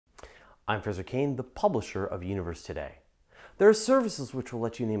I'm Fraser Cain, the publisher of Universe Today. There are services which will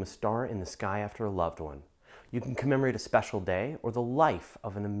let you name a star in the sky after a loved one. You can commemorate a special day or the life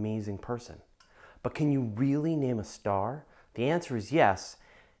of an amazing person. But can you really name a star? The answer is yes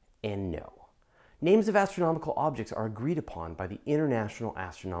and no. Names of astronomical objects are agreed upon by the International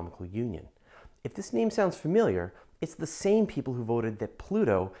Astronomical Union. If this name sounds familiar, it's the same people who voted that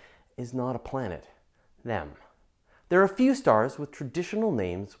Pluto is not a planet. Them. There are a few stars with traditional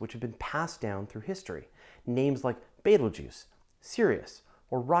names which have been passed down through history. Names like Betelgeuse, Sirius,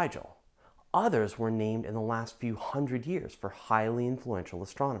 or Rigel. Others were named in the last few hundred years for highly influential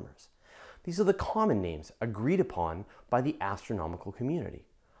astronomers. These are the common names agreed upon by the astronomical community.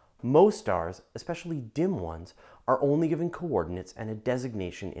 Most stars, especially dim ones, are only given coordinates and a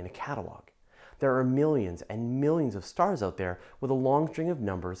designation in a catalog. There are millions and millions of stars out there with a long string of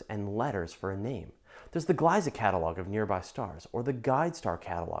numbers and letters for a name. There's the Gliese catalog of nearby stars, or the Guide Star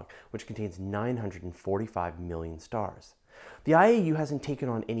catalog, which contains 945 million stars. The IAU hasn't taken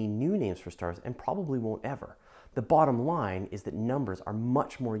on any new names for stars and probably won't ever. The bottom line is that numbers are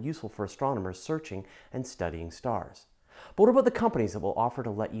much more useful for astronomers searching and studying stars. But what about the companies that will offer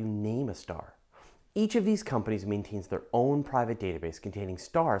to let you name a star? Each of these companies maintains their own private database containing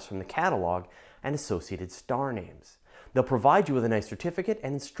stars from the catalog and associated star names. They'll provide you with a nice certificate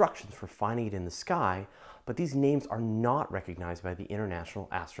and instructions for finding it in the sky, but these names are not recognized by the International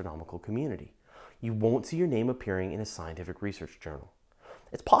Astronomical Community. You won't see your name appearing in a scientific research journal.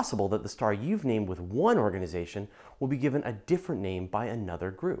 It's possible that the star you've named with one organization will be given a different name by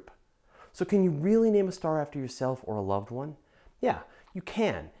another group. So can you really name a star after yourself or a loved one? Yeah, you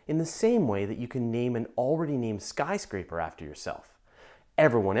can, in the same way that you can name an already named skyscraper after yourself.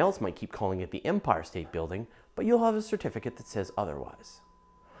 Everyone else might keep calling it the Empire State Building, but you'll have a certificate that says otherwise.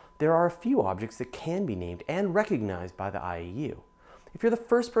 There are a few objects that can be named and recognized by the IAU. If you're the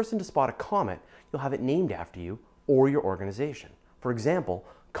first person to spot a comet, you'll have it named after you or your organization. For example,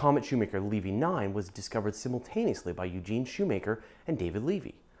 Comet Shoemaker-Levy 9 was discovered simultaneously by Eugene Shoemaker and David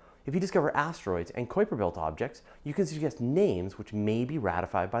Levy. If you discover asteroids and Kuiper Belt objects, you can suggest names which may be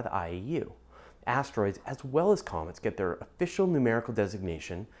ratified by the IAU. Asteroids as well as comets get their official numerical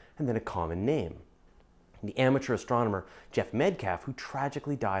designation and then a common name. The amateur astronomer Jeff Metcalf, who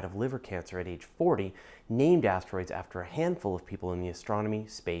tragically died of liver cancer at age 40, named asteroids after a handful of people in the astronomy,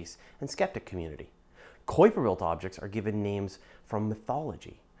 space, and skeptic community. Kuiper Belt objects are given names from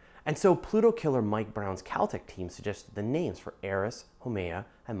mythology. And so Pluto killer Mike Brown's Caltech team suggested the names for Eris, Haumea,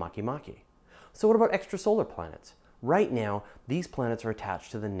 and Makemake. So what about extrasolar planets? Right now, these planets are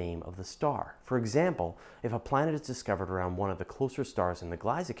attached to the name of the star. For example, if a planet is discovered around one of the closer stars in the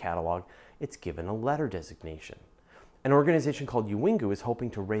Gliese catalog, it's given a letter designation. An organization called Uwingu is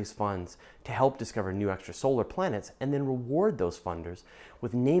hoping to raise funds to help discover new extrasolar planets and then reward those funders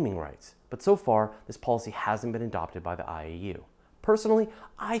with naming rights. But so far, this policy hasn't been adopted by the IAU. Personally,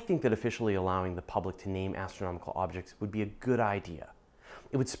 I think that officially allowing the public to name astronomical objects would be a good idea.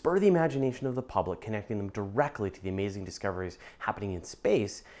 It would spur the imagination of the public, connecting them directly to the amazing discoveries happening in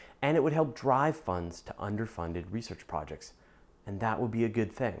space, and it would help drive funds to underfunded research projects. And that would be a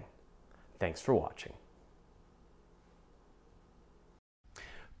good thing. Thanks for watching.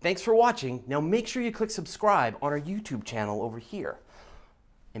 Thanks for watching. Now make sure you click subscribe on our YouTube channel over here.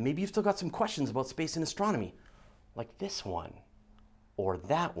 And maybe you've still got some questions about space and astronomy, like this one or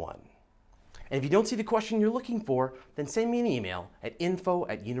that one. And if you don't see the question you're looking for, then send me an email at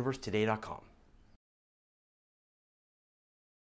info@universetoday.com.